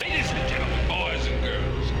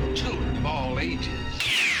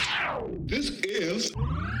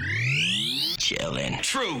chilling.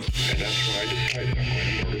 Truth. And that's when I decided I'm going to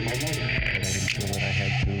murder my mother. I didn't feel that I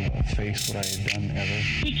had to face what I had done ever.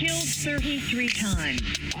 He killed 33 times.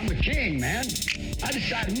 I'm the king, man. I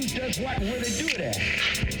decide who does what and where they do it at.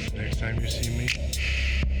 Next time you see me, I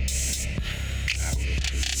will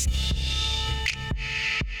shoot you.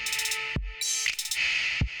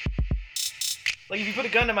 Like, if you put a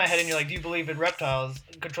gun to my head and you're like, do you believe in reptiles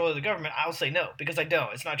controlling the government? I'll say no, because I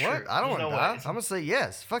don't. It's not true. What? I don't want to die. I'm going to say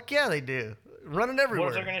yes. Fuck yeah, they do. Running everywhere. What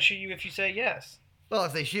if they're going to shoot you if you say yes? Well,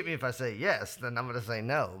 if they shoot me if I say yes, then I'm going to say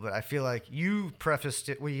no. But I feel like you prefaced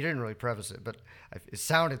it. Well, you didn't really preface it, but it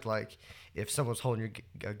sounded like if someone's holding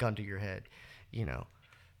a gun to your head, you know.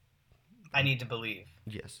 I need to believe.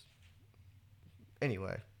 Yes.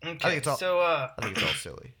 Anyway. Okay, I think it's all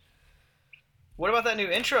silly. What about that new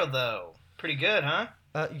intro, though? Pretty good, huh?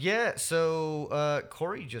 Yeah, so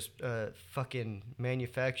Corey just fucking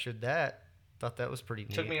manufactured that. Thought that was pretty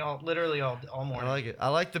neat. Took me literally all morning. I like it. I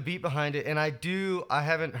like the beat behind it, and I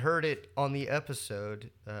haven't heard it on the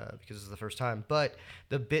episode because it's the first time, but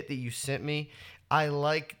the bit that you sent me, I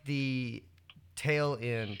like the tail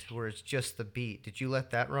end where it's just the beat. Did you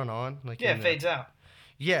let that run on? Yeah, it fades out.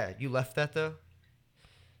 Yeah, you left that, though?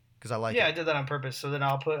 Because I like it. Yeah, I did that on purpose, so then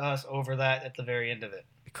I'll put us over that at the very end of it.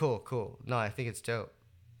 Cool. No, I think it's dope.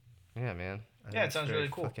 Yeah, man. Yeah, it sounds really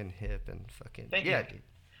cool. Fucking hip and fucking... Thank you. you. Dude.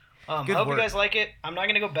 I hope you guys like it. I'm not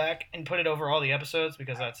going to go back and put it over all the episodes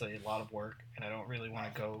because that's a lot of work, and I don't really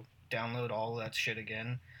want to go download all that shit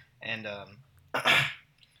again and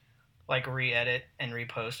like re-edit and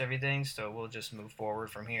repost everything, so we'll just move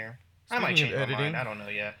forward from here. I might change my mind. I don't know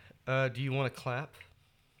yet. Do you want to clap?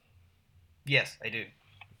 Yes, I do.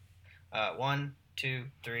 1, 2,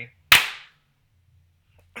 3.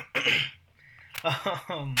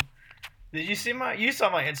 Did you see you saw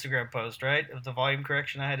my Instagram post, right? Of the volume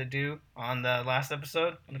correction I had to do on the last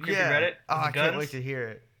episode on the Creepy Reddit. Oh, I can't wait to hear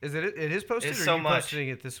it. Is it is posted or are you posting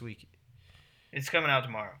it this week? It's coming out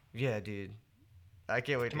tomorrow. Yeah, dude. I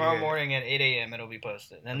can't wait tomorrow morning at 8 a.m. it'll be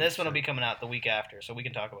posted. And this one will be coming out the week after, so we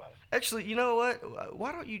can talk about it. Actually, you know what?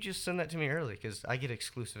 Why don't you just send that to me early? Because I get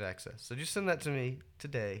exclusive access. So just send that to me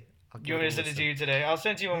today. You want me to send it to you today? I'll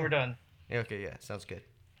send it to you when we're done. Yeah, okay, yeah. Sounds good.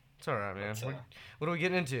 It's all right, man. What are we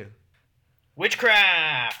getting into?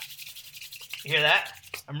 Witchcraft! You hear that?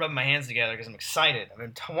 I'm rubbing my hands together because I'm excited. I've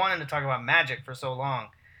been wanting to talk about magic for so long,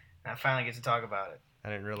 and I finally get to talk about it. I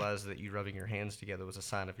didn't realize that you rubbing your hands together was a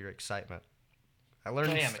sign of your excitement. I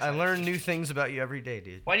learn new things about you every day,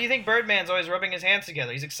 dude. Why do you think Birdman's always rubbing his hands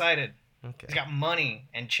together? He's excited. Okay. He's got money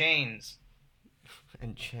and chains.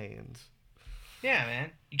 And chains. Yeah,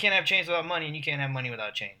 man. You can't have chains without money, and you can't have money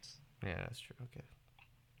without chains. Yeah, that's true. Okay.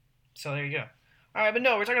 So there you go. All right, but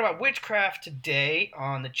no, we're talking about witchcraft today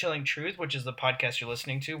on The Chilling Truth, which is the podcast you're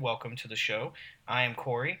listening to. Welcome to the show. I am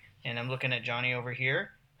Corey, and I'm looking at Johnny over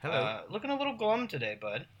here. Hello. Looking a little glum today,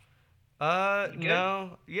 bud.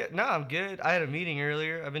 No. Yeah, no, I'm good. I had a meeting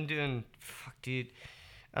earlier. I've been doing... Fuck, dude.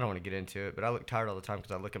 I don't want to get into it, but I look tired all the time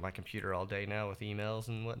because I look at my computer all day now with emails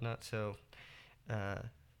and whatnot. So,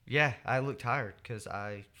 yeah, I look tired because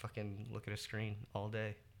I fucking look at a screen all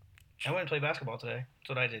day. I went and played basketball today. That's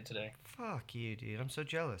what I did today. Fuck you, dude. I'm so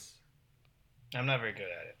jealous. I'm not very good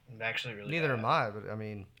at it. I'm actually really Neither am I, but I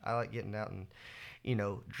mean, I like getting out and,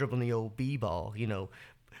 dribbling the old b-ball,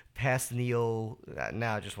 passing the old...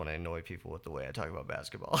 Now I just want to annoy people with the way I talk about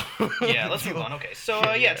basketball. Yeah, let's move on. Okay, so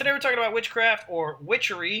today we're talking about witchcraft or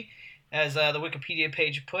witchery, as the Wikipedia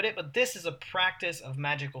page put it, but this is a practice of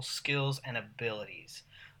magical skills and abilities.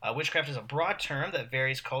 Witchcraft is a broad term that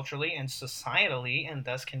varies culturally and societally and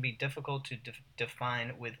thus can be difficult to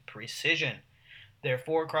define with precision.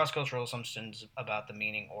 Therefore, cross-cultural assumptions about the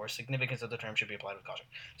meaning or significance of the term should be applied with caution.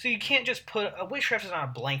 So you can't just put... witchcraft is not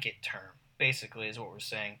a blanket term, basically, is what we're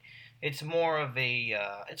saying. It's more of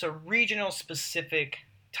it's a regional specific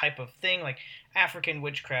type of thing. Like African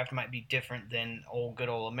witchcraft might be different than good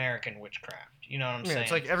old American witchcraft. You know what I'm saying?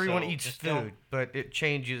 It's like everyone eats food, but it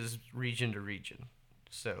changes region to region.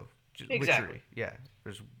 So, exactly. Witchery. Yeah,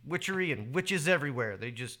 there's witchery and witches everywhere.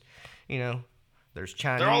 They just, there's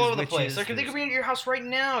Chinese They're all over witches, the place. They could be at your house right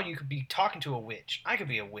now. You could be talking to a witch. I could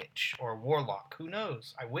be a witch or a warlock. Who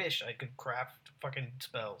knows? I wish I could craft fucking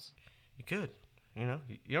spells. You could. You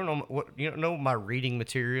don't know you don't know my reading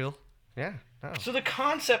material. Yeah. No. So the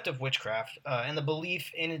concept of witchcraft and the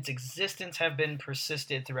belief in its existence have been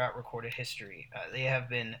persisted throughout recorded history. They have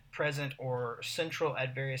been present or central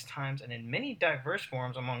at various times and in many diverse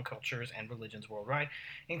forms among cultures and religions worldwide,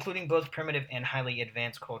 including both primitive and highly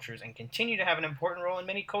advanced cultures, and continue to have an important role in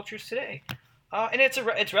many cultures today. And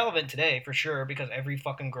it's relevant today for sure because every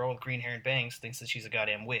fucking girl with green hair and bangs thinks that she's a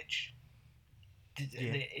goddamn witch.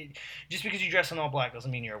 Just because you dress in all black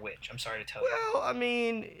doesn't mean you're a witch. I'm sorry to tell you. Well, I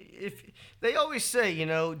mean, if they always say,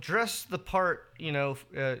 dress the part,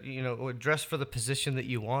 or dress for the position that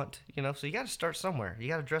you want, so you got to start somewhere. You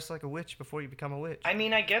got to dress like a witch before you become a witch. I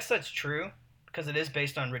mean, I guess that's true because it is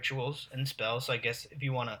based on rituals and spells. So I guess if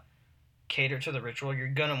you want to cater to the ritual, you're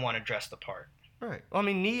gonna want to dress the part. Right. Well, I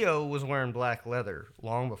mean, Neo was wearing black leather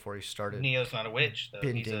long before he started. Neo's not a witch, though.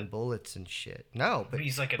 Bending bullets and shit. No, but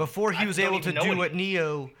he's like before he was able to do what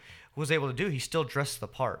Neo was able to do, he still dressed the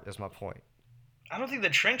part, is my point. I don't think the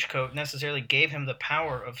trench coat necessarily gave him the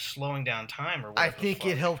power of slowing down time or whatever. I think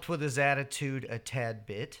it helped with his attitude a tad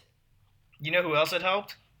bit. You know who else it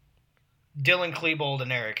helped? Dylan Klebold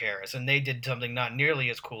and Eric Harris, and they did something not nearly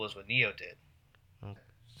as cool as what Neo did. Okay.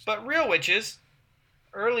 But real witches,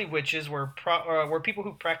 early witches were people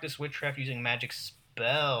who practiced witchcraft using magic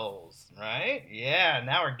spells, right? Yeah,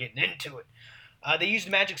 now we're getting into it. They used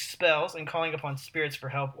magic spells and calling upon spirits for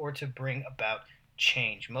help or to bring about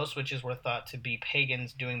change. Most witches were thought to be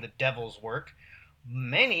pagans doing the devil's work.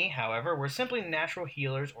 Many, however, were simply natural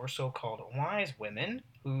healers or so-called wise women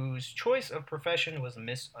whose choice of profession was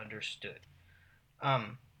misunderstood.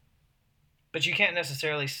 But you can't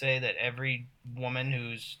necessarily say that every woman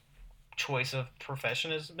whose choice of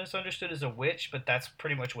profession is misunderstood is a witch, but that's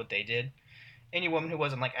pretty much what they did. Any woman who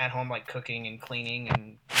wasn't like at home like cooking and cleaning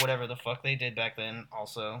and whatever the fuck they did back then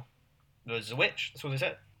also was a witch. That's what they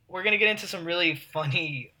said. We're gonna get into some really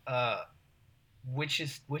funny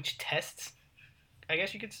witch tests, I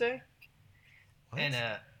guess you could say. What? And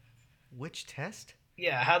witch test?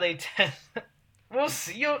 Yeah, how they test. We'll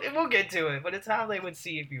see. We'll get to it, but it's how they would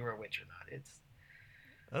see if you were a witch or not. It's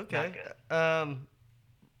okay. Not good.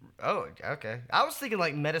 Oh, okay. I was thinking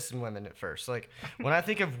like medicine women at first. Like when I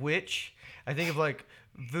think of witch, I think of like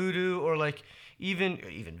voodoo or like even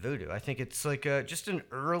voodoo. I think it's like just an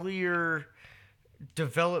earlier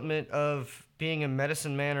development of being a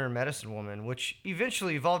medicine man or a medicine woman, which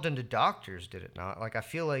eventually evolved into doctors, did it not? Like I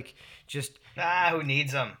feel like just who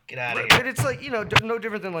needs them? Get out of here. But it's like no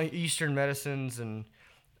different than like Eastern medicines, and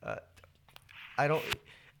I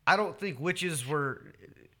don't think witches were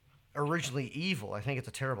originally evil. I think it's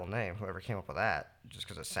a terrible name, whoever came up with that, just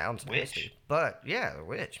because it sounds nasty. Witch. But yeah, the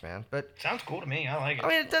witch, man. But Sounds cool to me. I like it. I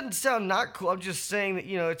mean, it doesn't sound not cool. I'm just saying that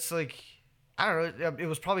it's like I don't know. It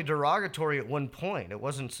was probably derogatory at one point. It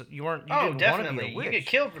wasn't. You didn't want to definitely. be a witch. You get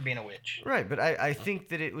killed for being a witch. Right, but I think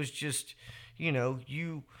that it was just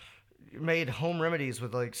you made home remedies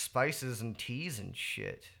with like spices and teas and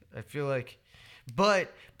shit. I feel like,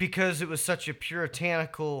 but because it was such a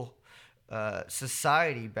puritanical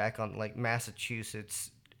society back on like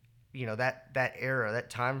Massachusetts, that era, that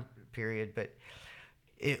time period, but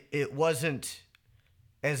it wasn't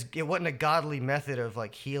a godly method of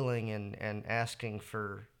like healing and asking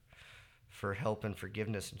for help and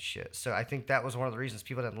forgiveness and shit. So I think that was one of the reasons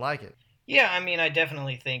people didn't like it. Yeah, I mean, I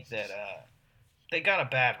definitely think that they got a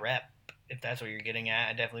bad rep, if that's what you're getting at.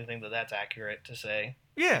 I definitely think that that's accurate to say.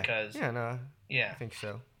 Yeah. Because, I think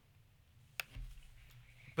so.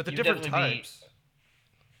 But the You different definitely types.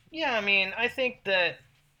 Yeah, I mean, I think that...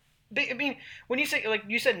 I mean, when you say, like,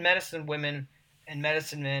 you said medicine women and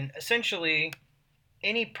medicine men, essentially,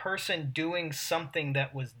 any person doing something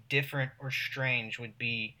that was different or strange would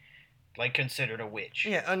be, like, considered a witch.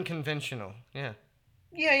 Yeah, unconventional. Yeah.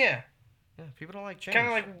 Yeah. Yeah, people don't like change. Kind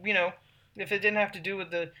of like, if it didn't have to do with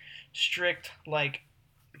the strict, like,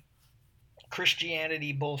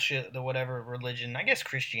 Christianity bullshit, the whatever religion. I guess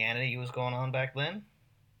Christianity was going on back then.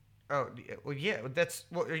 Oh, well, yeah, that's...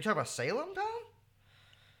 What, are you talking about Salem, Tom?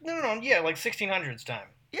 No, yeah, like 1600s time.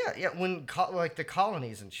 Yeah, when, like, the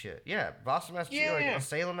colonies and shit. Yeah, Boston, Massachusetts, Yeah.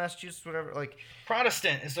 Salem, Massachusetts, whatever, like...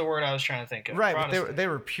 Protestant is the word I was trying to think of. Right, but Protestant. they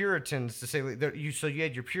were Puritans, to say... So you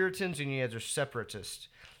had your Puritans and you had your Separatists.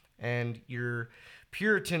 And your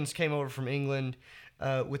Puritans came over from England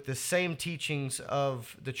with the same teachings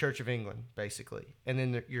of the Church of England, basically. And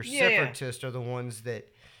then your Separatists are the ones that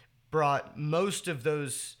brought most of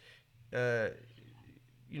those...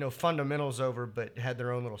 fundamentals over, but had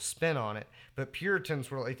their own little spin on it. But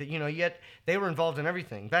Puritans were like that, yet they were involved in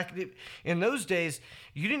everything. Back in those days,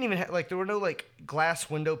 you didn't even have, like, there were no, like, glass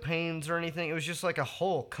window panes or anything. It was just, like, a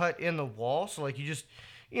hole cut in the wall. So, like, you just,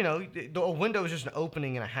 a window was just an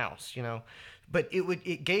opening in a house, But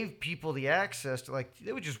it gave people the access to, like,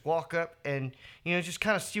 they would just walk up and, just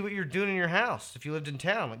kind of see what you're doing in your house if you lived in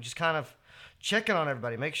town. Like, just kind of checking on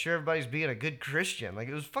everybody, make sure everybody's being a good Christian. Like,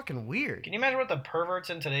 it was fucking weird. Can you imagine what the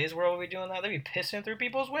perverts in today's world would be doing that? They'd be pissing through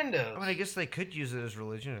people's windows. I mean, I guess they could use it as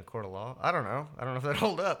religion in a court of law. I don't know if that'd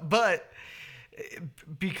hold up. But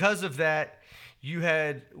because of that, you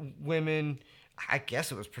had women... I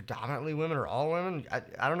guess it was predominantly women or all women.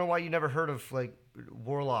 I don't know why you never heard of like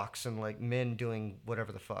warlocks and like men doing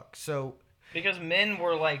whatever the fuck. So Because men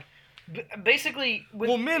were like, basically.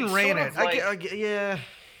 men it's ran sort it. of like- Yeah.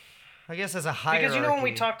 I guess as a hierarchy. Because you know when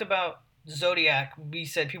we talked about Zodiac, we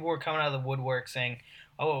said people were coming out of the woodwork saying,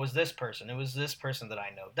 "Oh, it was this person. It was this person that I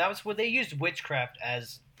know." That was what they used witchcraft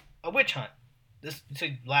as a witch hunt. This,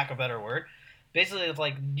 to lack of a better word, basically, if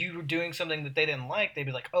like you were doing something that they didn't like, they'd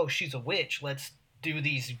be like, "Oh, she's a witch. Let's do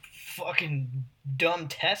these fucking dumb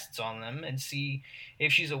tests on them and see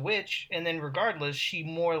if she's a witch." And then, regardless, she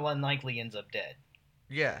more than likely ends up dead.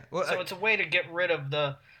 Yeah. Well, So it's a way to get rid of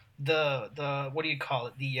the what do you call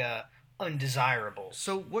it? The undesirables.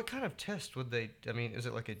 So what kind of test would they? I mean, is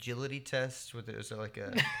it like agility test? Is it like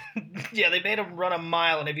a? Yeah, they made him run a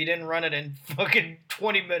mile, and if you didn't run it in fucking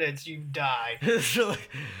 20 minutes, you die.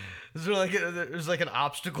 There's like an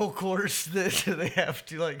obstacle course that they have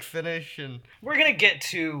to like finish and. We're gonna get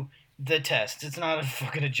to the test. It's not a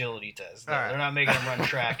fucking agility test. No, All right. They're not making him run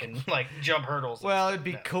track and like jump hurdles. Well, it'd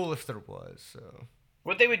be No. cool if there was. So.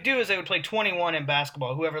 What they would do is they would play 21 in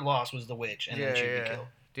basketball. Whoever lost was the witch, and then she'd be killed.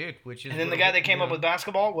 Dude, which is. And then the guy that came up with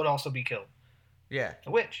basketball would also be killed. Yeah.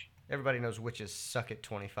 A witch. Everybody knows witches suck at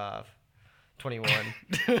 25. 21.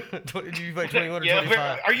 Did you play 21 or Yeah,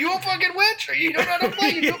 25? are you a fucking witch? Or you don't know how to play?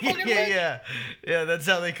 You a fucking witch? Yeah, that's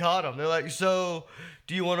how they caught him. They're like, so,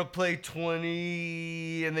 do you want to play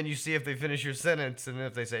 20? And then you see if they finish your sentence. And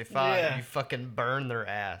if they say 5, Yeah. you fucking burn their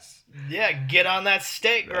ass. Yeah, get on that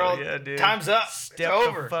stake, girl. Oh, yeah, dude. Time's up. Step it's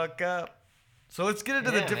over. the fuck up. So let's get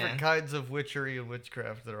into the Yeah, different man. kinds of witchery and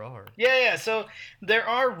witchcraft there are. Yeah. So there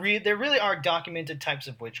really are documented types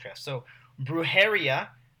of witchcraft. So brujeria,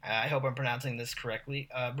 I hope I'm pronouncing this correctly.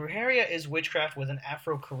 Brujeria is witchcraft with an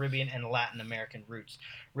Afro-Caribbean and Latin American roots.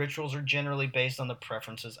 Rituals are generally based on the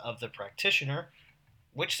preferences of the practitioner,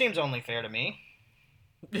 which seems only fair to me.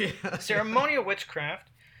 Yeah. Ceremonial witchcraft.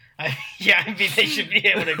 I mean, they should be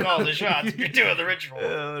able to call the shots if you're doing the ritual.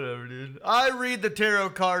 Yeah, whatever, dude. I read the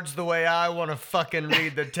tarot cards the way I want to fucking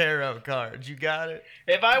read the tarot cards. You got it?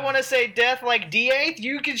 If I want to say death like D8,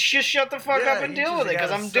 you can just shut the fuck up and you deal just with it, because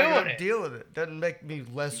gotta I'm suck doing up, it. Deal with it. Doesn't make me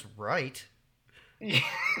less right.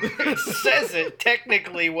 It says it,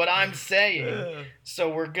 technically, what I'm saying. Yeah.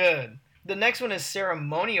 So we're good. The next one is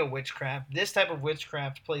ceremonial witchcraft. This type of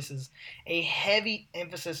witchcraft places a heavy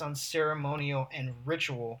emphasis on ceremony and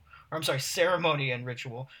ritual.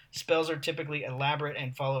 Spells are typically elaborate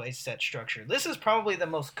and follow a set structure. This is probably the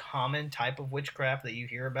most common type of witchcraft that you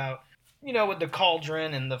hear about. You know, with the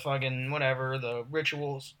cauldron and the fucking whatever, the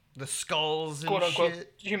rituals, The skulls and quote unquote,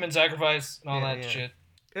 shit. human sacrifice and all Yeah, that yeah. shit.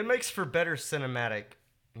 It makes for better cinematic,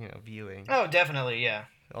 viewing. Oh, definitely, yeah.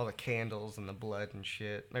 All the candles and the blood and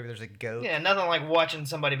shit. Maybe there's a goat. Yeah, nothing like watching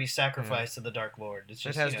somebody be sacrificed to the Dark Lord. It's It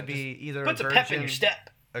just, has you know, to be either puts a a virgin, pep in your step.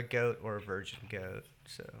 a goat, or a virgin goat.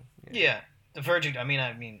 So. Yeah, the virgin. I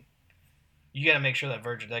mean, you got to make sure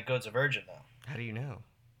that goat's a virgin though. How do you know?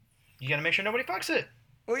 You got to make sure nobody fucks it.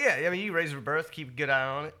 Well, yeah. I mean, you raise it for birth, keep a good eye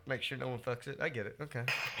on it, make sure no one fucks it. I get it. Okay.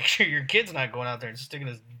 Make sure your kid's not going out there and sticking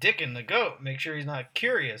his dick in the goat. Make sure he's not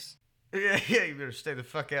curious. Yeah. You better stay the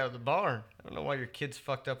fuck out of the barn. I don't know why your kid's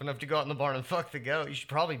fucked up enough to go out in the barn and fuck the goat. You should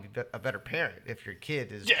probably be a better parent if your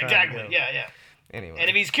kid is. Yeah, trying to exactly. go. Yeah. Anyway. And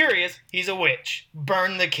if he's curious, he's a witch.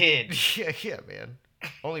 Burn the kid. yeah, man.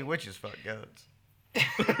 Only witches fuck goats.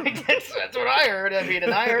 that's what I heard. I mean,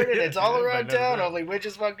 and I heard it. It's all around Everybody knows town. that. Only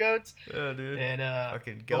witches fuck goats. Oh, dude. And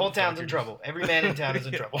Fucking the whole goat town's in fuckers. trouble. Every man in town is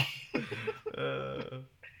in Yeah. trouble. Uh,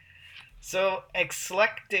 So,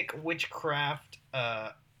 eclectic witchcraft,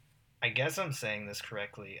 I guess I'm saying this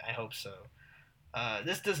correctly. I hope so.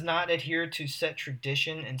 This does not adhere to set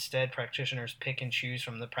tradition. Instead, practitioners pick and choose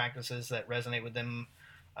from the practices that resonate with them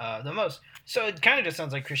the most. So it kind of just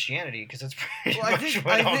sounds like Christianity, because it's pretty well, much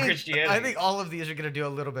what all Christianity I think all of these are going to do a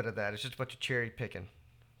little bit of that. It's just a bunch of cherry picking.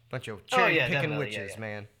 Bunch of Oh, cherry yeah, picking definitely, witches, yeah.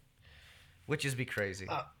 man. Witches be crazy.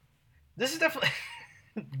 This is definitely...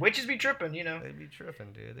 Witches be tripping, you know. They'd be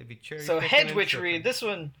tripping, dude. They'd be cherry So picking. hedge and witchery,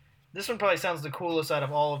 tripping. this one probably sounds the coolest out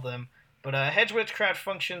of all of them. But hedge witchcraft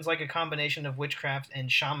functions like a combination of witchcraft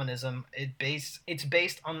and shamanism. It's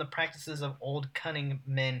based on the practices of old cunning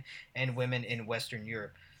men and women in Western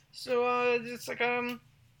Europe. So it's like a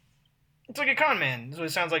con man. That's what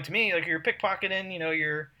it sounds like to me. Like you're pickpocketing,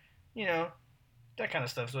 that kind of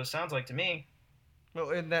stuff. So it sounds like to me.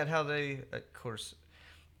 Well, isn't that how they? Of course,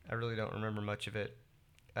 I really don't remember much of it.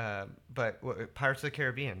 But Pirates of the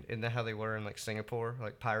Caribbean, isn't that how they were in like Singapore?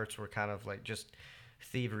 Like pirates were kind of like just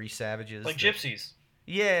thievery savages. Like that- gypsies.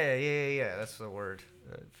 Yeah. That's the word.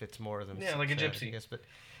 Fits more than Yeah, like a savage, gypsy. I guess.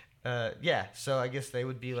 But yeah, so I guess they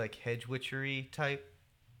would be like hedge witchery type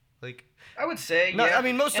Like, I would say, no, yeah. I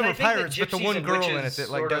mean most And of I them are think that pirates, but the gypsies one and girl in it witches that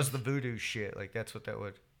like sort does of- the voodoo shit, like that's what that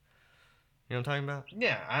would. You know what I'm talking about?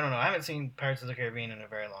 Yeah, I don't know. I haven't seen Pirates of the Caribbean in a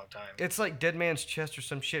very long time. It's like Dead Man's Chest or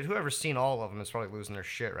some shit. Whoever's seen all of them is probably losing their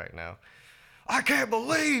shit right now. I can't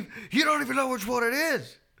believe you don't even know which one it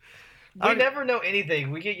is. We never know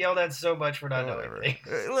anything. We get yelled at so much for not knowing Whatever.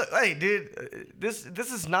 anything. Look, hey, dude, this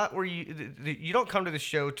is not where you don't come to the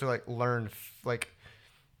show to like learn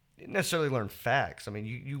necessarily learn facts. I mean,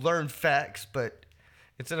 you learn facts, but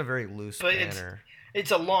it's in a very loose manner.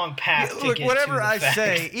 It's a long path to Look, get whatever to the I facts.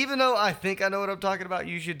 say, even though I think I know what I'm talking about,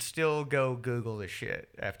 you should still go Google the shit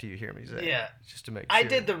after you hear me say Yeah. it, just to make sure. I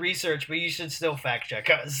did the research, but you should still fact check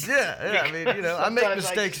us. Yeah, I mean, I make Sometimes I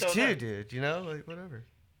mistakes just too, don't know. dude. Like whatever.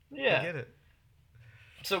 I Yeah. get it.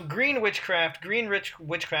 So green witchcraft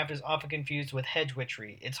is often confused with hedge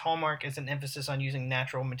witchery. Its hallmark is an emphasis on using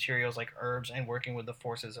natural materials like herbs and working with the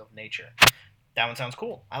forces of nature. That one sounds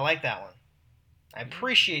cool. I like that one. I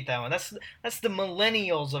appreciate that one. That's the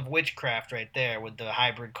millennials of witchcraft right there with the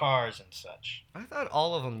hybrid cars and such. I thought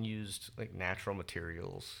all of them used like natural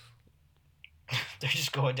materials. They're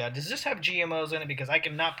just going down. Does this have GMOs in it? Because I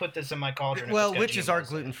cannot put this in my cauldron. if Well, it's got witches GMOs are in it.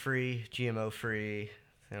 gluten free, GMO free.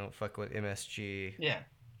 They don't fuck with MSG. Yeah.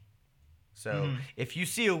 So if you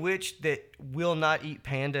see a witch that will not eat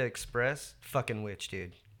Panda Express, fucking witch,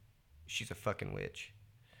 dude. She's a fucking witch.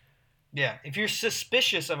 Yeah. If you're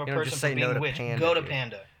suspicious of a You don't person just for say being no a to witch, Panda, go to dude.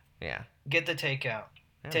 Panda. Yeah. Get the takeout.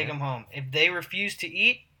 Yeah, Take man. them home. If they refuse to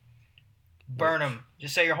eat, burn them.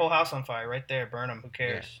 Just set your whole house on fire right there. Burn them. Who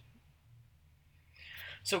cares?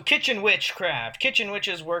 So kitchen witchcraft. Kitchen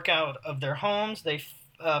witches work out of their homes. They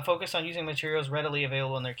focus on using materials readily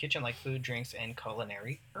available in their kitchen like food, drinks, and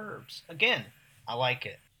culinary herbs. Again, I like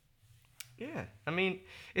it. Yeah. I mean,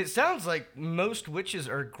 it sounds like most witches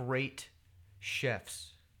are great chefs.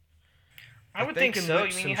 I would They think can so. I whip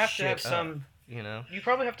mean, some you have to have shit up, some. You know? You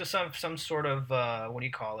probably have to have some sort of what do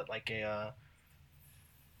you call it? Like a,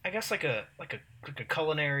 I guess like a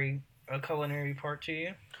culinary part to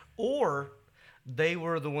you. Or they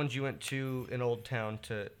were the ones you went to in Old Town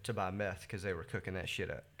to buy meth because they were cooking that shit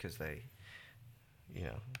up because they,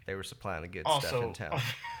 they were supplying the good stuff in Also, town.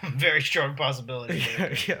 very strong possibility.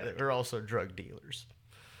 Yeah, they were also drug dealers.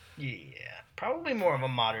 Yeah, probably more of a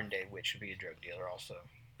modern day witch would be a drug dealer also.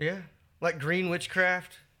 Yeah, like Green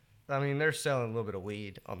Witchcraft. I mean, they're selling a little bit of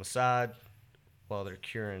weed on the side while they're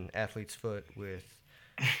curing athlete's foot with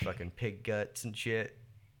fucking pig guts and shit.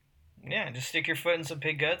 Yeah, just stick your foot in some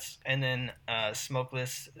pig guts and then smoke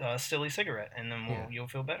this silly cigarette, and then you'll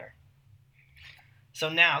feel better. So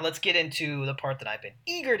now let's get into the part that I've been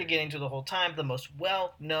eager to get into the whole time. The most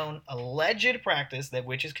well-known alleged practice that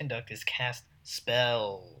witches conduct is cast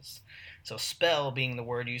spells. So spell being the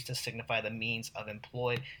word used to signify the means of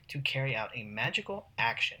employed to carry out a magical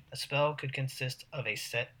action. A spell could consist of a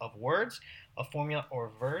set of words, a formula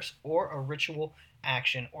or verse, or a ritual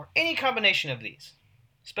action, or any combination of these.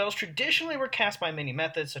 Spells traditionally were cast by many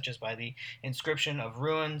methods, such as by the inscription of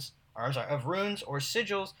runes or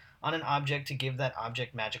sigils on an object to give that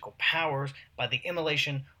object magical powers, by the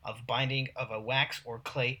immolation of binding of a wax or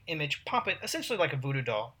clay image puppet, essentially like a voodoo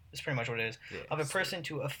doll, is pretty much what it is, of a person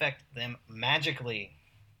to affect them magically.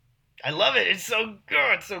 I love it. It's so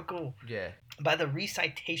good. It's so cool. Yeah. By the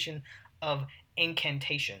recitation of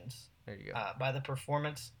incantations. There you go. By the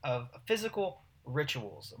performance of physical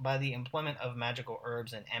rituals, by the employment of magical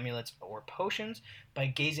herbs and amulets or potions, by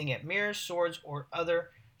gazing at mirrors, swords, or other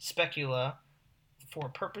specula for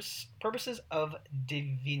purposes of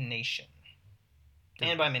divination,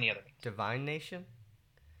 and by many other means. Divine Nation?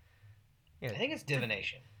 Yeah. I think it's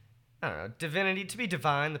divination. I don't know. Divinity, to be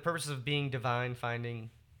divine, the purposes of being divine, finding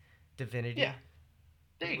divinity. Yeah.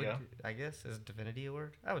 There you go. I guess. Is divinity a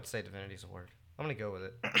word? I would say divinity is a word. I'm going to go with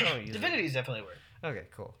it. I don't use Divinity is definitely a word. it. Okay,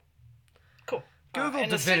 cool. Cool. Google and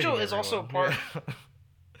divinity, the sigil is also everyone.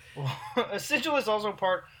 part. A sigil is also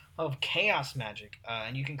part of chaos magic,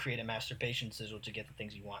 and you can create a masturbation sigil to get the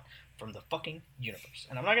things you want from the fucking universe.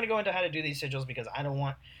 And I'm not going to go into how to do these sigils because I don't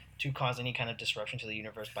want to cause any kind of disruption to the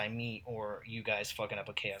universe by me or you guys fucking up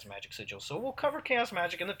a chaos magic sigil. So we'll cover chaos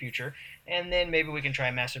magic in the future, and then maybe we can try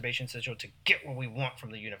a masturbation sigil to get what we want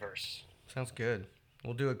from the universe. Sounds good.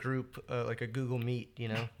 We'll do a group, like a Google Meet,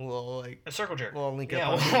 We'll A circle jerk. We'll all link Yeah,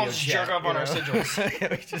 up on we'll video all just chat, jerk off on our sigils. Yeah,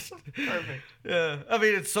 we just, Perfect. yeah. I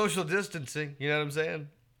mean, it's social distancing. You know what I'm saying?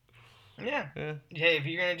 Yeah. Yeah. Hey, if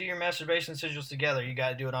you're going to do your masturbation sigils together, you got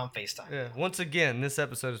to do it on FaceTime. Yeah. Once again, this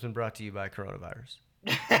episode has been brought to you by coronavirus.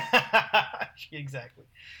 Exactly.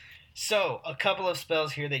 So, a couple of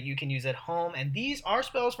spells here that you can use at home, and these are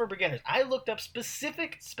spells for beginners. I looked up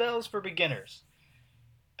specific spells for beginners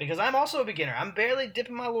Because I'm also a beginner. I'm barely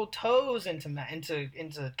dipping my little toes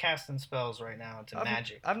into casting spells right now, into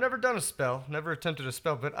magic. I've never done a spell, never attempted a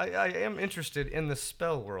spell, but I am interested in the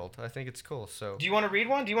spell world. I think it's cool. So. Do you want to read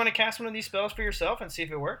one? Do you want to cast one of these spells for yourself and see if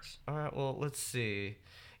it works? All right. Well, let's see.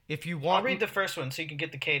 If you want, I'll read the first one so you can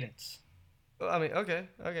get the cadence. I mean, okay,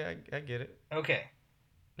 I get it. Okay.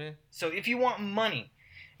 Yeah. So if you want money,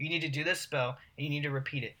 you need to do this spell and you need to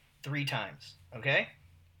repeat it 3 times. Okay?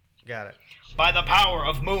 Got it. By the power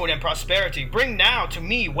of moon and prosperity, bring now to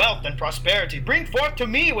me wealth and prosperity. Bring forth to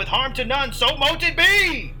me with harm to none, so mote it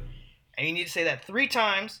be! And you need to say that 3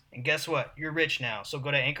 times, and guess what? You're rich now. So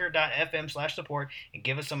go to anchor.fm/support and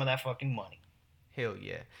give us some of that fucking money. Hell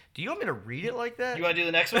yeah. Do you want me to read it like that? You want to do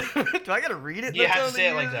the next one? Do I gotta read it? You That's have how to say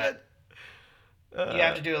it they like use that. You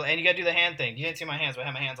have to do it, and you gotta do the hand thing. You didn't see my hands, but I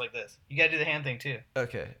have my hands like this. You gotta do the hand thing too.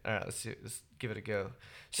 Okay, all right. Let's give it a go.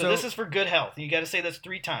 So this is for good health. You gotta say this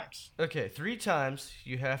 3 times. Okay, 3 times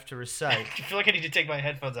you have to recite. I feel like I need to take my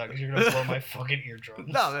headphones out because you're gonna blow my fucking eardrums.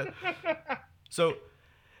 No, man. So,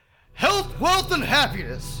 health, wealth, and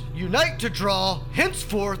happiness unite to draw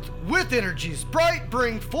henceforth with energies bright.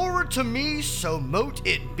 Bring forward to me, so mote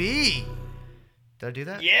it be. Did I do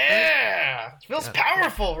that? Yeah, it feels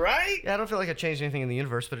powerful, right? Yeah, I don't feel like I changed anything in the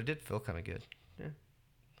universe, but it did feel kind of good. Yeah.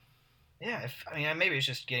 Yeah, I mean, maybe it's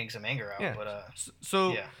just getting some anger out, Yeah. but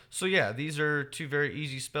So yeah, these are 2 very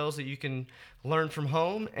easy spells that you can learn from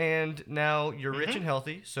home, and now you're rich and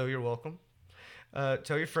healthy, so you're welcome.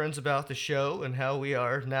 Tell your friends about the show and how we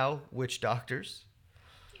are now witch doctors.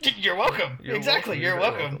 You're welcome. Exactly, you're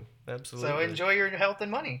very welcome. Absolutely. So enjoy your health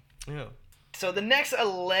and money. Yeah. So the next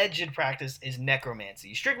alleged practice is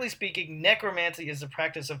necromancy. Strictly speaking, necromancy is the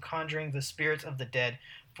practice of conjuring the spirits of the dead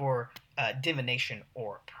for divination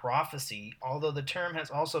or prophecy, although the term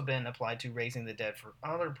has also been applied to raising the dead for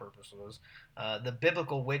other purposes. The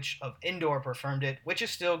biblical witch of Endor performed it.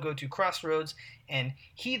 Witches still go to crossroads and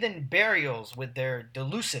heathen burials with their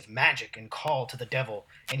delusive magic and call to the devil,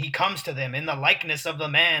 and he comes to them in the likeness of the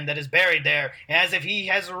man that is buried there, as if he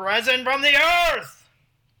has risen from the earth.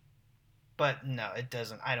 But no, it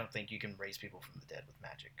doesn't. I don't think you can raise people from the dead with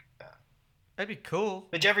magic. That'd be cool.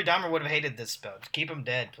 But Jeffrey Dahmer would have hated this spell. Just keep him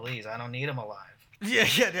dead, please. I don't need him alive. Yeah,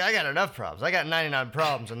 dude, I got enough problems. I got 99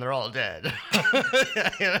 problems, and they're all dead. You know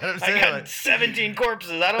what I'm I saying? got Like- 17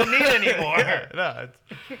 corpses. I don't need any more. Yeah, no,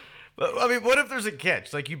 but I mean, what if there's a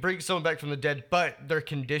catch? Like, you bring someone back from the dead, but their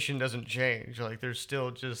condition doesn't change. Like, they're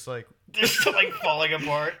still just like... They're still like falling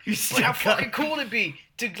apart. You Like, still how got- fucking cool would it be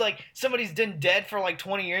to like somebody's been dead for like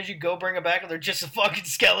 20 years? You go bring them back, and they're just a fucking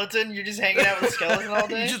skeleton. You're just hanging out with a skeleton all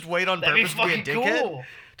day. You just wait on That'd be purpose to be a fucking dickhead? cool.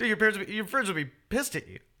 Dude, your friends would be pissed at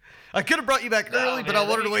you. I could have brought you back early, but man, I wanted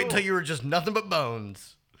that'd to be wait cool. until you were just nothing but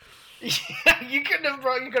bones. Yeah, you could have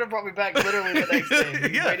brought me back literally the next day.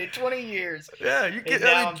 You Yeah. waited 20 years. Yeah, you And can.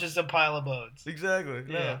 now I'm just a pile of bones. Exactly.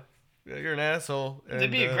 Yeah. No. Yeah, you're an asshole.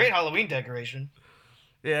 It'd be a great Halloween decoration.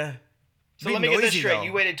 Yeah. So Be let me get this noisy, straight. though.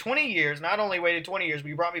 You waited 20 years, not only waited 20 years, but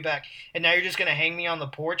you brought me back, and now you're just going to hang me on the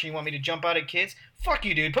porch and you want me to jump out at kids? Fuck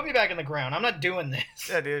you, dude. Put me back in the ground. I'm not doing this.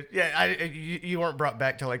 Yeah, dude. Yeah, you weren't brought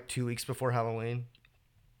back till like 2 weeks before Halloween.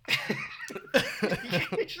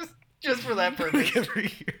 just for that purpose.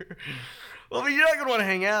 Every year. Well, but you're not gonna want to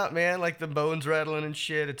hang out, man. Like the bones rattling and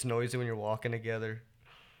shit. It's noisy when you're walking together.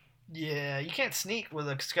 Yeah, you can't sneak with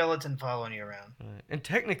a skeleton following you around. And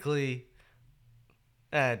technically,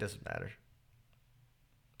 it doesn't matter.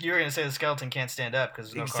 You were going to say the skeleton can't stand up because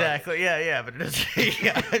there's no Exactly. Yeah. But it's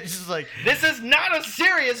it's just like. This is not a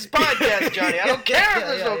serious podcast, Johnny. I don't care if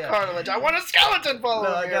there's no cartilage. I want a skeleton following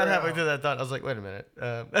No, I me got around. halfway through that thought. I was like, wait a minute.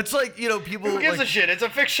 That's like, people. Who gives like, a shit? It's a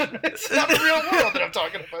fiction. It's not the real world that I'm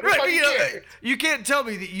talking about. Who Right, fucking but, cares? you can't tell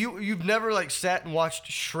me that you've never like sat and watched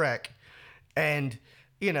Shrek, and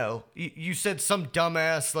you said some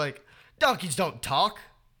dumbass like donkeys don't talk,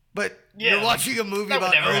 but Yeah, you're watching a movie that would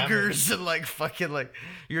about never ogres and like fucking like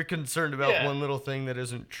you're concerned about Yeah. one little thing that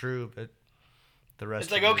isn't true, but the rest.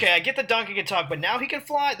 It's like, of it okay, I get the donkey can talk, but now he can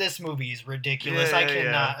fly. This movie is ridiculous. I Yeah,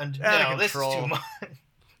 cannot. Out of No, this is control. too much.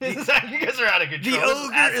 You guys are out of control.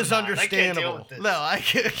 the This ogre is asinine. I can't deal understandable. with this.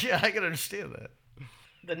 No, I can understand that.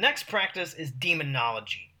 The next practice is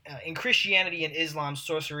demonology. In Christianity and Islam,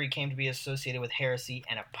 sorcery came to be associated with heresy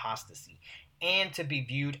and apostasy, and to be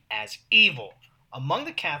viewed as evil. Among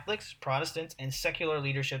the Catholics, Protestants, and secular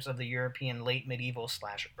leaderships of the European late medieval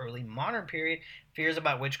 / early modern period, fears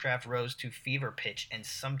about witchcraft rose to fever pitch and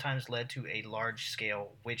sometimes led to a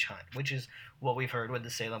large-scale witch hunt, which is what we've heard with the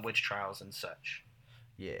Salem witch trials and such.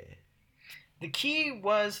 Yeah. The key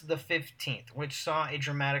was the 15th, which saw a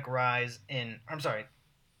dramatic rise in...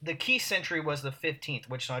 The key century was the 15th,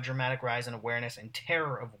 which saw a dramatic rise in awareness and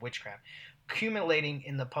terror of witchcraft. accumulating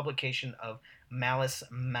in the publication of Malus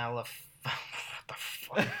Malef. What the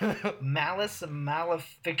fuck? Malus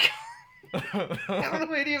Malefic. I don't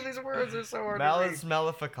know any of these words are so hard Malus to read.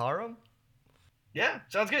 Maleficarum? Yeah,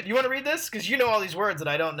 sounds good. You want to read this? Because you know all these words that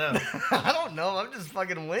I don't know. I don't know. I'm just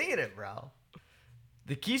fucking winging it, bro.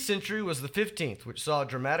 The key century was the 15th, which saw a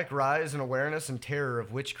dramatic rise in awareness and terror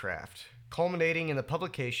of witchcraft, culminating in the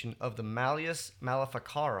publication of the Malleus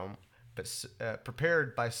Maleficarum, but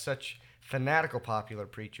prepared by such fanatical popular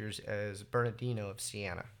preachers as Bernardino of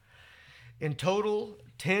Siena. In total,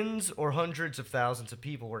 tens or hundreds of thousands of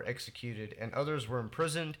people were executed, and others were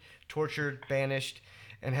imprisoned, tortured, banished,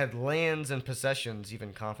 and had lands and possessions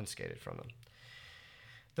even confiscated from them.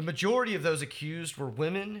 The majority of those accused were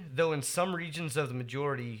women, though in some regions of the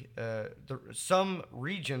majority, the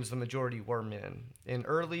majority were men. In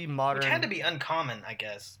early modern, Which had to be uncommon, I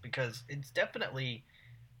guess, because it's definitely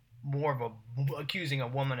more of a accusing a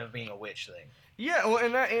woman of being a witch thing. Yeah, well,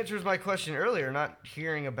 and that answers my question earlier. Not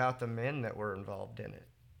hearing about the men that were involved in it.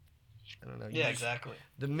 I don't know. Yeah, exactly.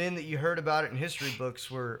 The men that you heard about it in history books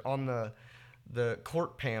were on the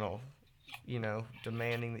court panel,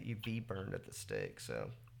 demanding that you be burned at the stake. So,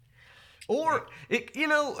 or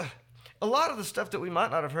a lot of the stuff that we might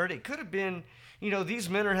not have heard, it could have been, these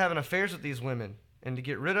men are having affairs with these women, and to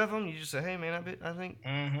get rid of them, you just say, hey man,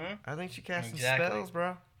 I think she casting spells,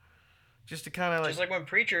 bro. Just to kind of just like when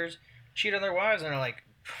preachers cheat on their wives and they're like,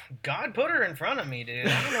 God put her in front of me, dude.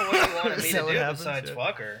 I don't know what you wanted me to do besides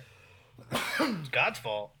fuck her. It's God's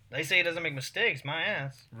fault. They say he doesn't make mistakes. My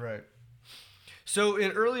ass. Right. So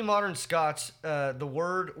in early modern Scots, the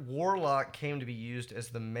word warlock came to be used as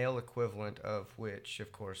the male equivalent of witch.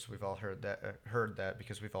 Of course, we've all heard that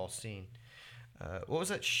because we've all seen. What was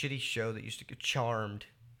that shitty show that used to get Charmed?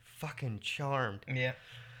 Fucking Charmed. Yeah.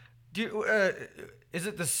 Is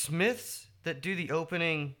it the Smiths that do the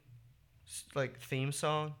opening theme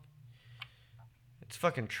song? It's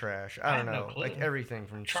fucking trash. I don't know. No clue. Everything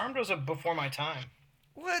from Charmed was before my time.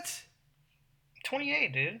 What?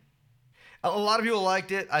 28, dude. A lot of people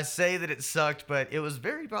liked it. I say that it sucked, but it was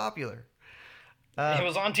very popular. It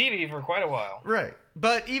was on TV for quite a while. Right.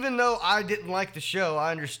 But even though I didn't like the show,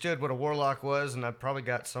 I understood what a warlock was, and I probably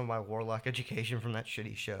got some of my warlock education from that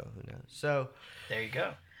shitty show. Who knows? So there you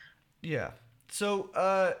go. Yeah. So,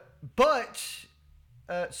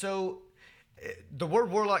 the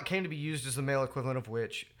word warlock came to be used as the male equivalent of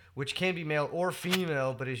witch, which can be male or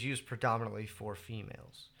female, but is used predominantly for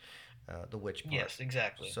females. The witch part. Yes,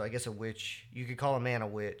 exactly. So I guess a witch, you could call a man a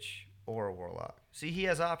witch or a warlock. See, he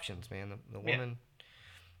has options, man. The woman,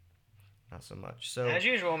 not so much. So as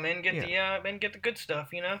usual, men get the good stuff,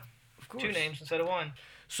 Of course. 2 names instead of 1.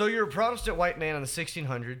 So you're a Protestant white man in the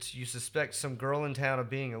 1600s. You suspect some girl in town of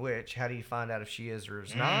being a witch. How do you find out if she is or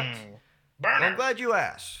is not? Burn her. I'm glad you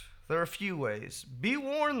asked. There are a few ways. Be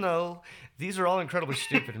warned, though, these are all incredibly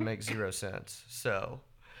stupid and make zero sense. So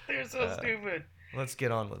They're so stupid. Let's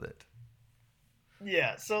get on with it.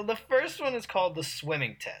 Yeah, so the first one is called the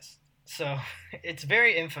swimming test. So it's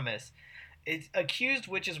very infamous. It's accused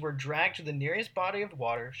witches were dragged to the nearest body of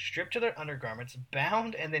water, stripped to their undergarments,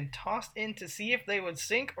 bound, and then tossed in to see if they would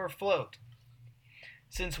sink or float.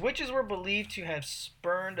 Since witches were believed to have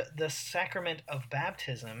spurned the sacrament of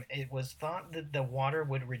baptism, it was thought that the water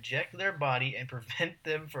would reject their body and prevent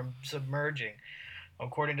them from submerging.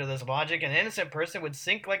 According to this logic, an innocent person would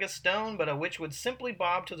sink like a stone, but a witch would simply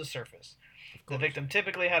bob to the surface. The victim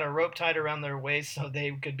typically had a rope tied around their waist so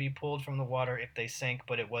they could be pulled from the water if they sank,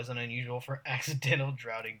 but it wasn't unusual for accidental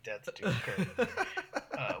drowning deaths to occur.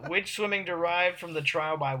 Witch swimming derived from the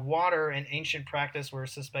trial by water, an ancient practice where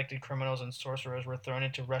suspected criminals and sorcerers were thrown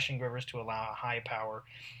into rushing rivers to allow a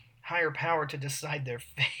higher power to decide their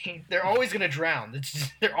fate. They're always going to drown.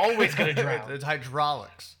 They're always going to drown. It's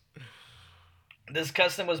hydraulics. This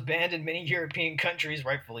custom was banned in many European countries,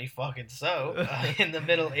 rightfully fucking so, in the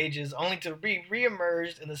Middle Ages, only to be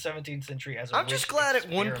re-emerged in the 17th century as a I'm just glad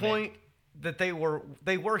experiment. at one point that they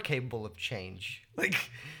were capable of change. Like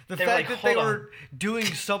the They were fact like, that they "Hold were doing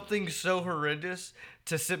something so horrendous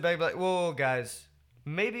to sit back and be like, whoa, guys,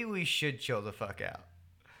 maybe we should chill the fuck out.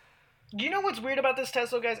 You know what's weird about this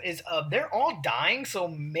test, though, guys, is they're all dying, so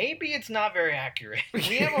maybe it's not very accurate.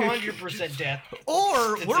 We have 100% death.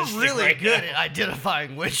 Or we're statistic really right good now. at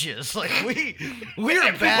identifying witches. Like we're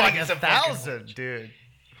Everybody's batting a fucking 1,000, dude.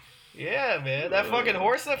 Yeah, man. That fucking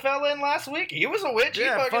horse that fell in last week, he was a witch.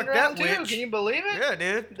 Yeah, he fucking fuck drowned that too. witch. Can you believe it? Yeah,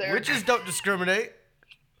 dude. They're- Witches don't discriminate.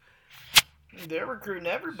 They're recruiting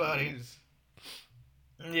everybody.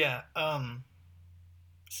 Yeah.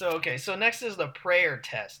 So next is the prayer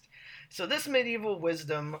test. So this medieval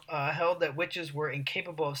wisdom held that witches were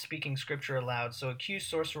incapable of speaking scripture aloud, so accused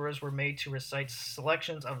sorcerers were made to recite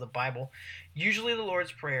selections of the Bible, usually the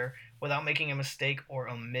Lord's Prayer, without making a mistake or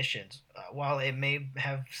omissions. While it may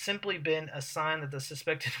have simply been a sign that the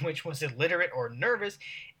suspected witch was illiterate or nervous,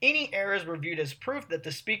 any errors were viewed as proof that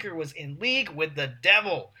the speaker was in league with the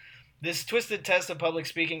devil. This twisted test of public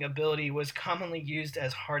speaking ability was commonly used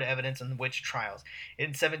as hard evidence in witch trials. In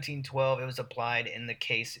 1712, it was applied in the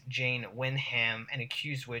case Jane Wyndham, an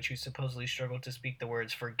accused witch who supposedly struggled to speak the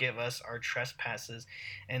words, "Forgive us our trespasses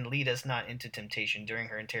and lead us not into temptation," during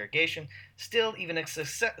her interrogation. Still, even a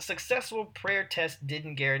successful prayer test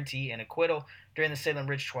didn't guarantee an acquittal. During the Salem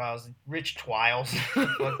witch trials,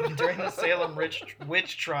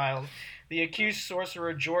 the accused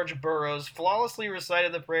sorcerer George Burroughs flawlessly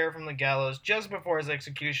recited the prayer from the gallows just before his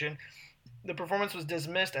execution. The performance was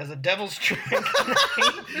dismissed as a devil's trick.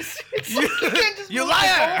 You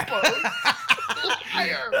liar!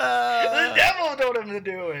 Liar! The devil told him to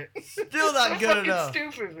do it. Still not good enough.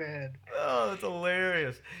 Stupid, man. Oh, that's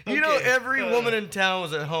hilarious. You Okay, know, every woman in town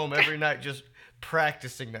was at home every night just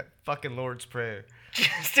practicing that fucking Lord's Prayer.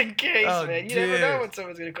 Just in case, Oh, man. You never dude. know when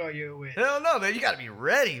someone's gonna call you a witch. Hell no, man. You got to be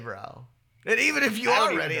ready, bro. And even if you I don't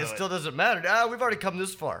are even ready, know it it. still doesn't matter. We've already come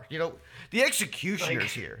this far. You know, the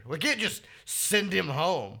executioner's here. We can't just send him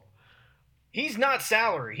home. He's not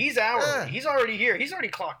salary. He's hourly. Yeah. He's already here. He's already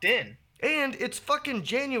clocked in. And it's fucking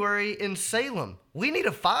January in Salem. We need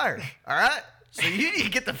a fire, all right? So you need to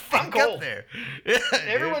get the fuck cold. up there. Yeah,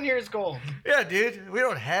 Everyone dude. here is gold. Yeah, dude. We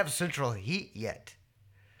don't have central heat yet.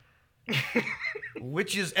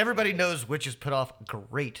 Everybody knows witches put off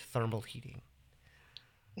great thermal heating.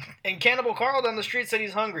 And Cannibal Carl down the street said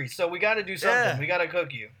he's hungry, so we got to do something. Yeah. We got to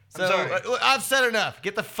cook you. I'm So sorry. I've said enough.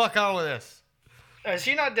 Get the fuck on with this. Is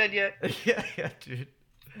she not dead yet? yeah, dude.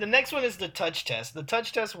 The next one is the touch test. The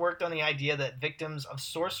touch test worked on the idea that victims of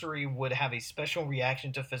sorcery would have a special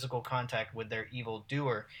reaction to physical contact with their evil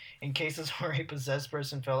doer. In cases where a possessed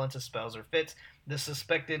person fell into spells or fits, the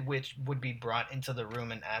suspected witch would be brought into the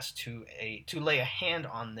room and asked to lay a hand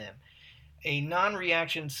on them. A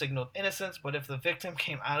non-reaction signaled innocence, but if the victim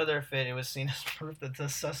came out of their fit, it was seen as proof that the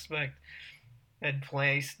suspect had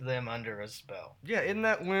placed them under a spell. Yeah, isn't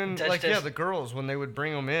that when, Touch like, yeah, test. the girls, when they would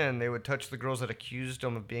bring them in, they would touch the girls that accused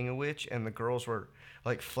them of being a witch, and the girls were,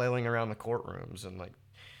 like, flailing around the courtrooms and, like,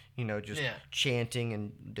 you know, just chanting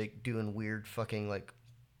and doing weird fucking, like,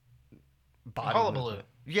 body Hullabaloo. movement.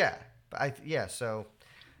 Yeah. So,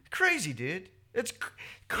 crazy, dude. It's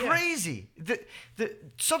crazy.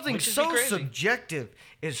 Something Witches be so crazy. subjective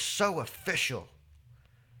is so official.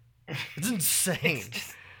 It's insane.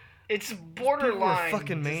 It's borderline.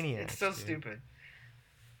 fucking maniacs, It's so dude. stupid.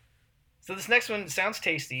 So this next one sounds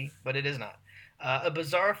tasty, but it is not. A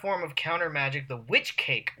bizarre form of counter magic, the witch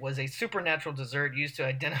cake, was a supernatural dessert used to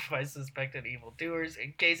identify suspected evildoers.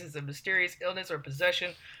 In cases of mysterious illness or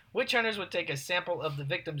possession, witch hunters would take a sample of the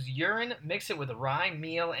victim's urine, mix it with rye,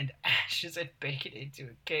 meal, and ashes, and bake it into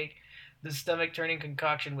a cake. The stomach-turning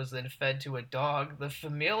concoction was then fed to a dog, the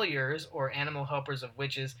familiars, or animal helpers of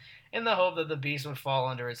witches, in the hope that the beast would fall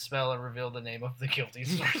under its spell and reveal the name of the guilty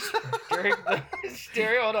sorcerer. During the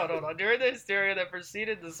hysteria that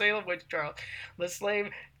preceded the Salem witch trial, the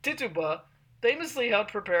slave Tituba famously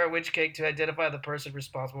helped prepare a witch cake to identify the person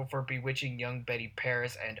responsible for bewitching young Betty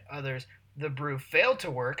Paris and others. The brew failed to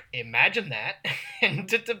work, imagine that, and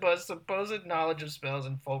Tituba's supposed knowledge of spells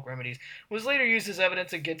and folk remedies was later used as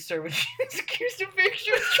evidence against her when she was accused of being she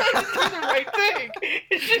was trying to do the right thing.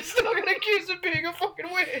 And she's still gonna accuse of being a fucking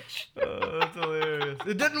witch. Oh, that's hilarious.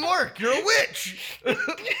 It didn't work. You're a witch.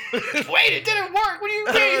 Wait, it didn't work. What do you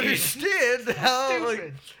I mean? don't understand how. Like,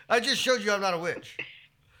 Stupid. I just showed you I'm not a witch.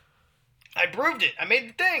 I proved it. I made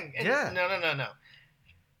the thing. And Yeah. No.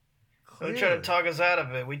 Don't try to talk us out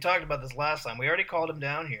of it. We talked about this last time. We already called him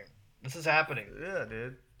down here. This is happening. Yeah,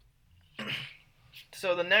 dude.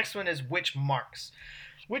 So the next one is witch marks.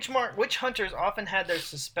 Witch hunters often had their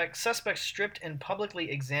suspects stripped and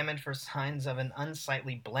publicly examined for signs of an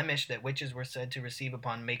unsightly blemish that witches were said to receive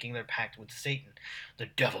upon making their pact with Satan. The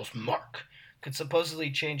devil's mark could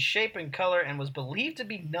supposedly change shape and color and was believed to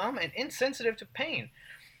be numb and insensitive to pain.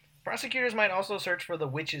 Prosecutors might also search for the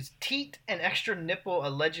witch's teat, an extra nipple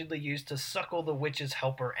allegedly used to suckle the witch's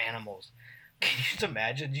helper animals. Can you just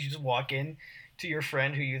imagine? You just walk in to your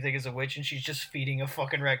friend who you think is a witch and she's just feeding a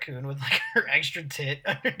fucking raccoon with like her extra tit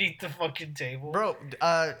underneath the fucking table. Bro,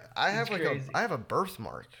 I have crazy. I have a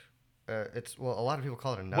birthmark. A lot of people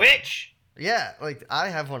call it a nut. Witch! Yeah, like I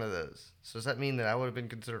have one of those. So does that mean that I would have been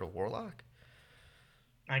considered a warlock?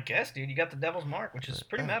 I guess, dude. You got the devil's mark, which is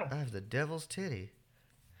pretty metal. I have the devil's titty.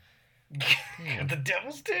 The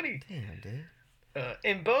devil's titty. Damn, dude.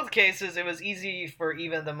 In both cases, it was easy for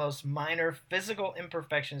even the most minor physical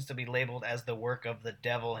imperfections to be labeled as the work of the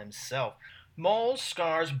devil himself. Moles,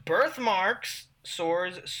 scars, birthmarks,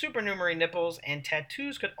 sores, supernumerary nipples, and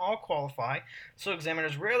tattoos could all qualify, so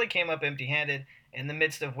examiners rarely came up empty-handed. In the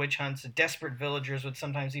midst of witch hunts, desperate villagers would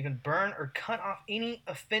sometimes even burn or cut off any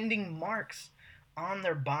offending marks on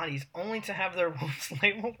their bodies, only to have their wounds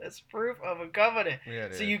labeled as proof of a covenant. Yeah,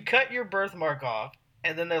 So you cut your birthmark off,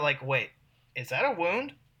 and then they're like, wait, is that a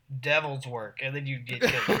wound? Devil's work. And then you get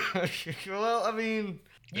killed. Well, I mean...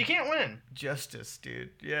 You can't win. Justice,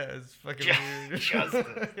 dude. Yeah, it's fucking weird. Justice.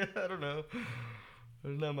 I don't know.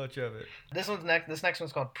 There's not much of it. This next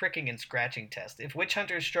one's called pricking and scratching test. If witch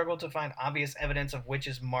hunters struggle to find obvious evidence of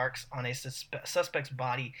witches' marks on a suspect's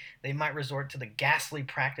body, they might resort to the ghastly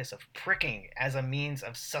practice of pricking as a means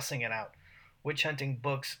of sussing it out. Witch hunting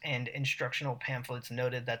books and instructional pamphlets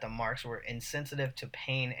noted that the marks were insensitive to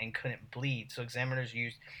pain and couldn't bleed, so examiners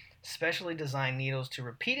used specially designed needles to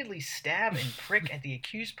repeatedly stab and prick at the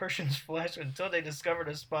accused person's flesh until they discovered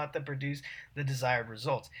a spot that produced the desired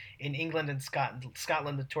results. In England and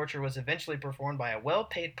Scotland, the torture was eventually performed by a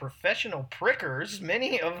well-paid professional prickers,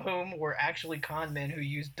 many of whom were actually con men who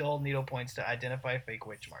used dull needle points to identify fake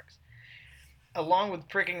witch marks. Along with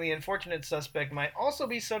pricking, the unfortunate suspect might also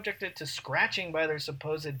be subjected to scratching by their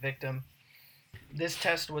supposed victim. This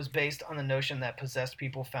test was based on the notion that possessed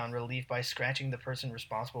people found relief by scratching the person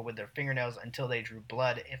responsible with their fingernails until they drew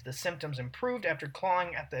blood. If the symptoms improved after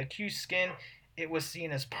clawing at the accused skin, it was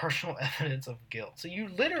seen as partial evidence of guilt. So you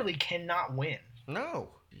literally cannot win. No.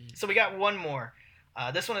 So we got one more.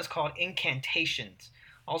 This one is called incantations,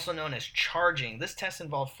 also known as charging. This test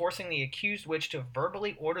involved forcing the accused witch to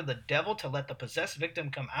verbally order the devil to let the possessed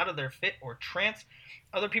victim come out of their fit or trance.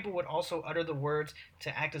 Other people would also utter the words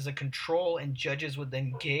to act as a control, and judges would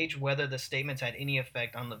then gauge whether the statements had any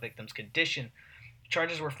effect on the victim's condition.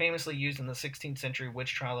 Charges were famously used in the 16th century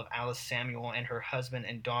witch trial of Alice Samuel and her husband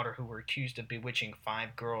and daughter, who were accused of bewitching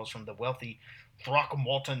 5 girls from the wealthy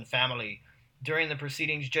Throckmorton family. During the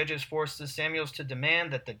proceedings, judges forced the Samuels to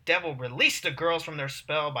demand that the devil release the girls from their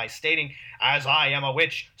spell by stating, "As I am a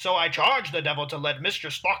witch, so I charge the devil to let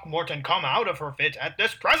Mistress Throckmorton come out of her fit at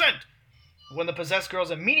this present." When the possessed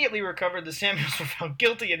girls immediately recovered, the Samuels were found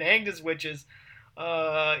guilty and hanged as witches.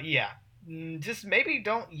 Just maybe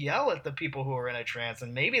don't yell at the people who are in a trance,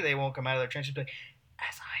 and maybe they won't come out of their trance. Just be like,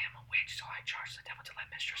 "As I am a witch, so I charge the devil to let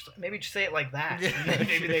Mistress..." Maybe just say it like that. Yeah.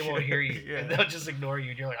 Maybe they won't hear you, Yeah. and they'll just ignore you.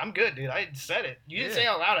 And you're like, "I'm good, dude. I said it. You didn't say it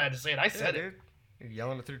out loud. I had to say it. I said it." Dude. You're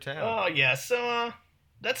yelling it through town. Oh yeah. So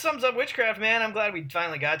that sums up witchcraft, man. I'm glad we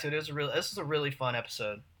finally got to it. This is a really fun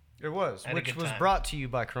episode. It was, Had a which good was time. brought to you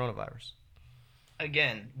by coronavirus.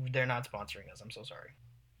 Again, they're not sponsoring us. I'm so sorry.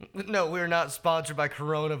 No, we're not sponsored by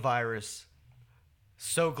coronavirus.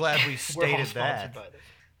 So glad we We're all stated sponsored that. by this.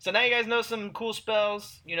 So now you guys know some cool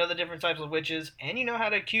spells. You know the different types of witches, and you know how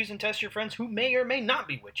to accuse and test your friends who may or may not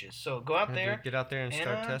be witches. So go out Yeah, there, dude, get out there and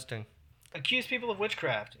start testing. accuse people of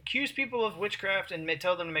witchcraft. Accuse people of witchcraft and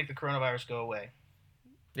tell them to make the coronavirus go away.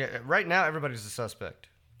 Yeah, right now everybody's a suspect.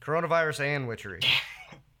 Coronavirus and witchery.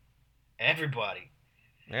 Everybody.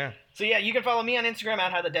 Yeah. So yeah, you can follow me on Instagram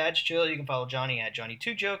at How the Dads Chill. You can follow Johnny at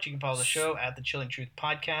Johnny2Jokes. You can follow the show at The Chilling Truth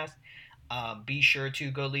Podcast. Be sure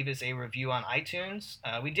to go leave us a review on iTunes.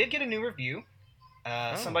 We did get a new review.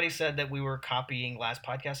 Somebody said that we were copying last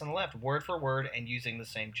podcast on the left, word for word, and using the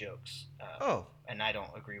same jokes. And I don't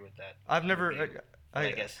agree with that. I've never.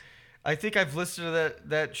 I guess. I think I've listened to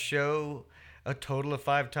that show a total of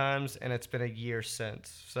 5 times, and it's been a year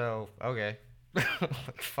since. So okay,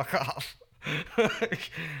 fuck off.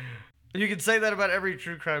 You can say that about every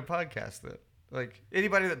true crime podcast, though. Like,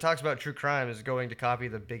 anybody that talks about true crime is going to copy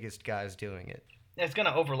the biggest guys doing it. It's going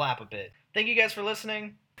to overlap a bit. Thank you guys for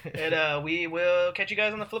listening, and we will catch you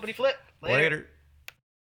guys on the flippity flip. Later. Later.